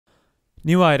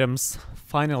New items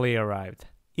finally arrived.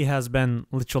 It has been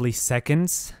literally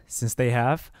seconds since they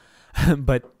have,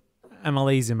 but I'm a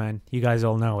lazy man, you guys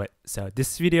all know it. So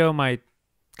this video might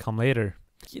come later.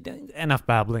 Enough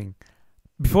babbling.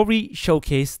 Before we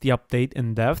showcase the update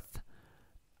in depth,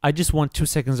 I just want 2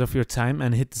 seconds of your time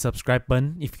and hit the subscribe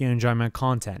button if you enjoy my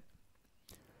content.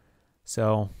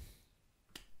 So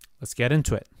let's get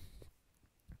into it.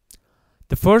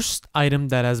 The first item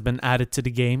that has been added to the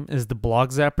game is the block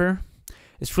Zapper.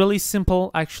 It's really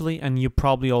simple actually, and you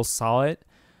probably all saw it.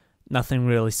 Nothing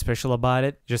really special about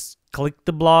it. Just click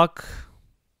the block,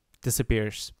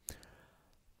 disappears.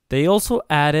 They also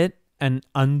added an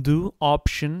undo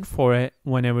option for it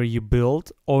whenever you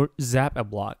build or zap a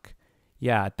block.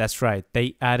 Yeah, that's right.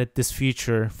 They added this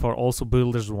feature for also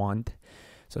builders want.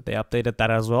 So they updated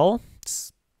that as well.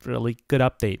 It's really good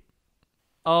update.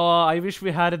 Oh, I wish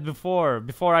we had it before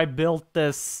I built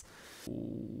this.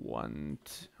 1,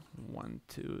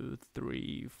 2,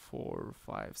 3, 4,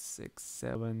 5, 6,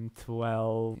 7,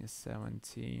 12,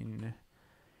 17,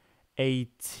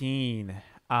 18.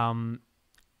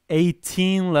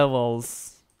 18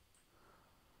 levels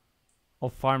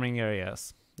of farming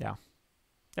areas. Yeah,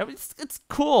 it's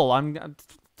cool. I'm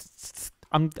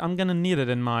gonna need it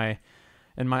in my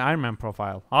Iron Man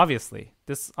profile. Obviously,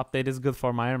 this update is good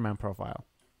for my Iron Man profile.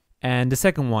 And the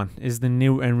second one is the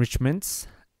new enrichments.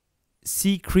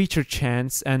 Sea creature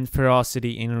chance and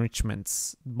ferocity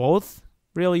enrichments. Both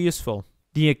really useful.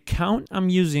 The account I'm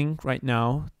using right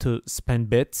now to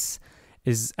spend bits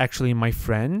is actually my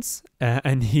friend's,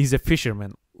 and he's a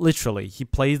fisherman. Literally, he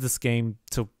plays this game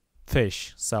to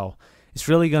fish, so it's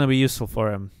really gonna be useful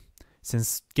for him,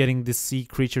 since getting the sea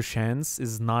creature chance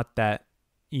is not that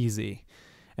easy.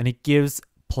 And it gives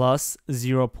plus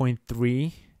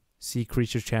 0.3 sea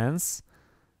creature chance.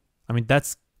 I mean,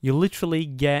 you literally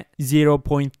get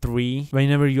 0.3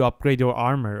 whenever you upgrade your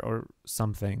armor or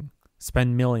something.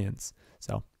 Spend millions.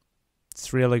 So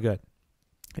it's really good.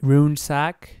 Rune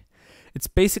sack. It's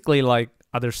basically like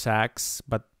other sacks,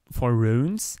 but for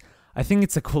runes. I think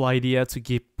it's a cool idea to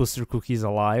keep booster cookies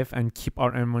alive and keep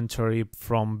our inventory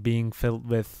from being filled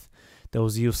with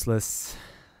those useless...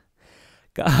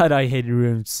 God, I hate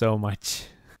runes so much.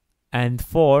 And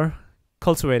 4,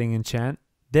 cultivating enchant.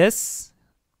 This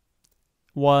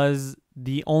was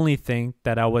the only thing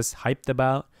that I was hyped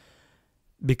about,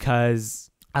 because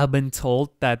I've been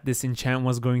told that this enchant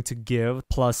was going to give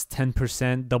plus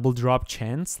 10% double drop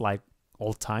chance like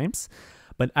all times,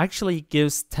 but actually it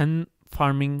gives 10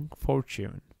 farming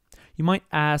fortune. You might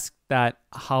ask that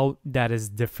how that is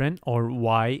different, or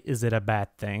why is it a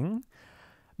bad thing?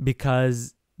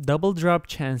 Because double drop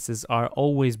chances are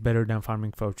always better than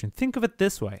farming fortune. Think of it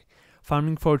this way.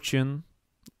 Farming fortune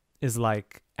is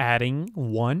like adding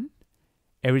 1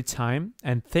 every time,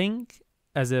 and think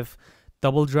as if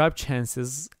double drop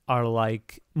chances are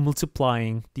like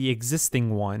multiplying the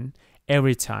existing 1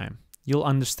 every time. You'll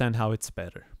understand how it's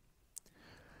better.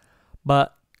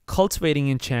 But cultivating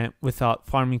enchant without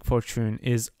farming fortune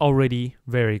is already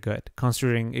very good,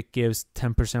 considering it gives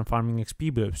 10% farming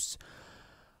XP boosts.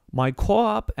 My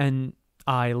co-op and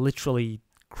I literally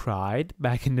cried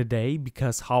back in the day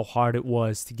because how hard it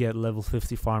was to get level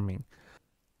 50 farming.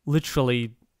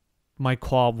 Literally, my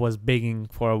co-op was begging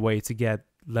for a way to get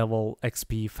level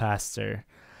XP faster.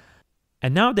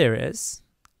 And now there is.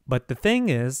 But the thing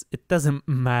is, it doesn't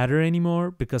matter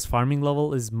anymore because farming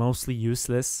level is mostly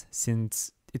useless,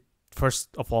 since it,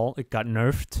 first of all, it got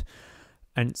nerfed.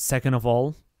 And second of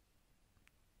all,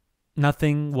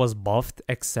 nothing was buffed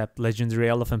except legendary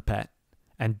elephant pet,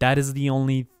 and that is the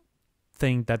only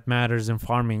thing that matters in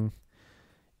farming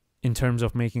in terms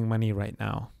of making money right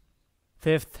now.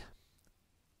 5th,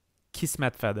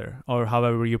 Kismet feather, or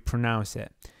however you pronounce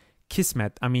it.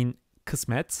 Kismet, I mean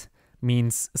Kismet,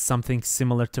 means something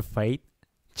similar to fate,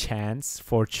 chance,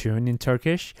 fortune in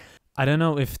Turkish. I don't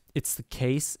know if it's the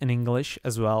case in English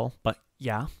as well, but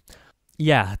yeah,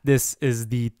 this is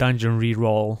the dungeon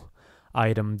reroll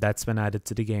item that's been added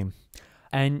to the game.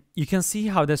 And you can see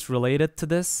how that's related to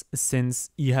this, since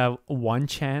you have 1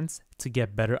 chance to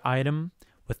get better item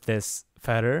with this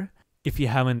feather if you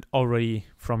haven't already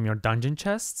from your dungeon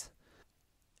chest.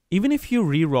 Even if you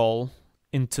reroll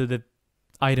into the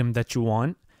item that you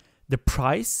want, the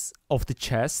price of the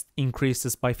chest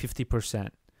increases by 50%.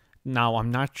 Now,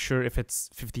 I'm not sure if it's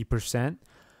 50%,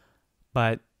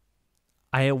 but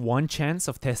I had 1 chance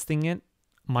of testing it.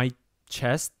 My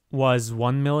chest was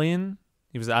 1 million.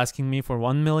 It was asking me for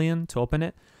 1 million to open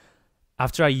it.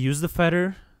 After I used the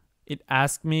feather, it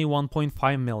asked me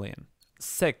 1.5 million.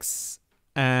 6,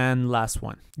 and last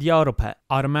one. The auto pet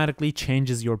automatically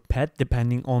changes your pet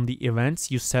depending on the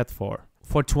events you set for.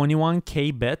 For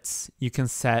 21k bits, you can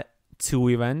set 2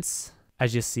 events.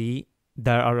 As you see,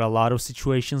 there are a lot of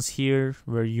situations here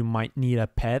where you might need a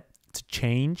pet to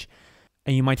change,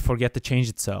 and you might forget to change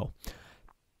it so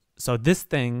this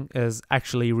thing is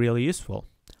actually really useful.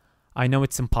 I know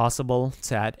it's impossible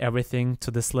to add everything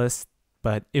to this list,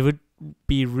 but it would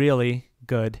be really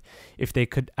good if they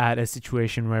could add a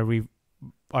situation where we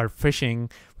are fishing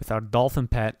with our dolphin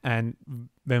pet, and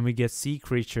when we get sea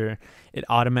creature, it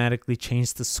automatically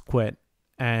changes to squid,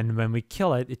 and when we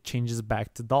kill it, it changes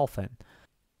back to dolphin.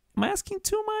 Am I asking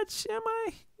too much? Am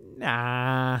I?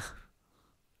 Nah.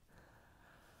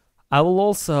 I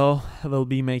will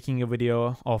be making a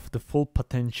video of the full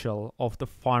potential of the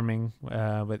farming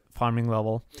with farming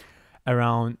level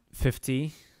around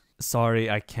 50. Sorry,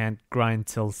 I can't grind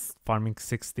till farming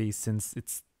 60 since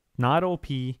it's not OP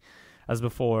as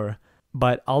before,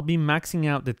 but I'll be maxing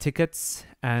out the tickets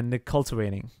and the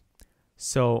cultivating.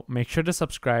 So make sure to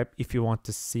subscribe if you want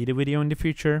to see the video in the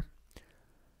future.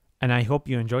 And I hope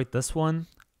you enjoyed this one.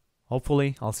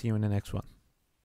 Hopefully, I'll see you in the next one.